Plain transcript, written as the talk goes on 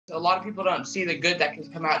A lot of people don't see the good that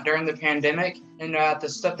can come out during the pandemic and the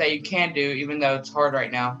stuff that you can do, even though it's hard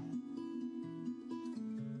right now.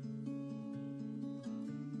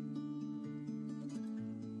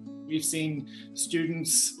 We've seen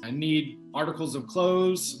students need articles of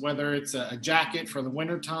clothes, whether it's a jacket for the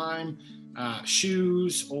wintertime,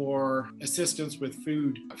 shoes, or assistance with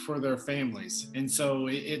food for their families. And so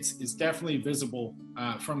it's definitely visible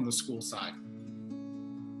from the school side.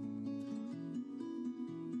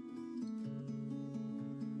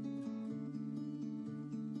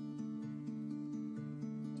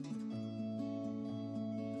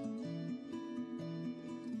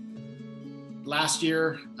 Last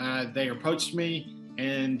year, they approached me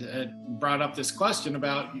and brought up this question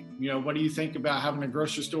about, what do you think about having a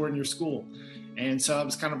grocery store in your school? And so it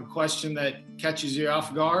was kind of a question that catches you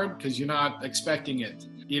off guard because you're not expecting it.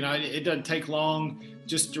 It doesn't take long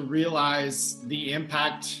just to realize the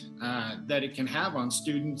impact that it can have on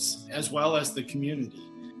students as well as the community.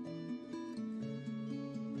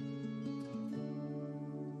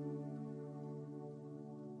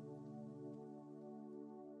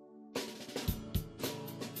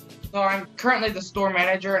 So I'm currently the store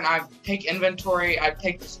manager, and I take inventory, I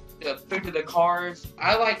take the food to the cars.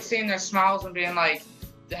 I like seeing their smiles and being like,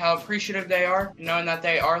 how appreciative they are, knowing that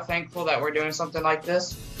they are thankful that we're doing something like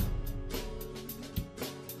this.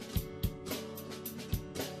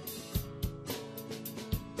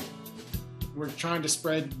 We're trying to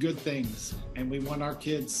spread good things, and we want our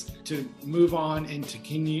kids to move on and to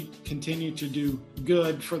continue to do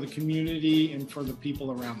good for the community and for the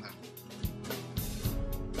people around them.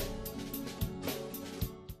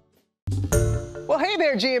 Well, hey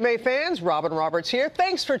there, GMA fans. Robin Roberts here.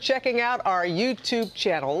 Thanks for checking out our YouTube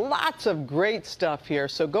channel. Lots of great stuff here.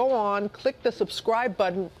 So go on, click the subscribe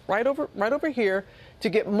button right over here to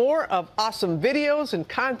get more of awesome videos and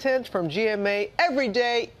content from GMA every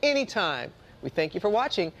day, anytime. We thank you for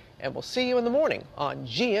watching, and we'll see you in the morning on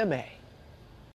GMA.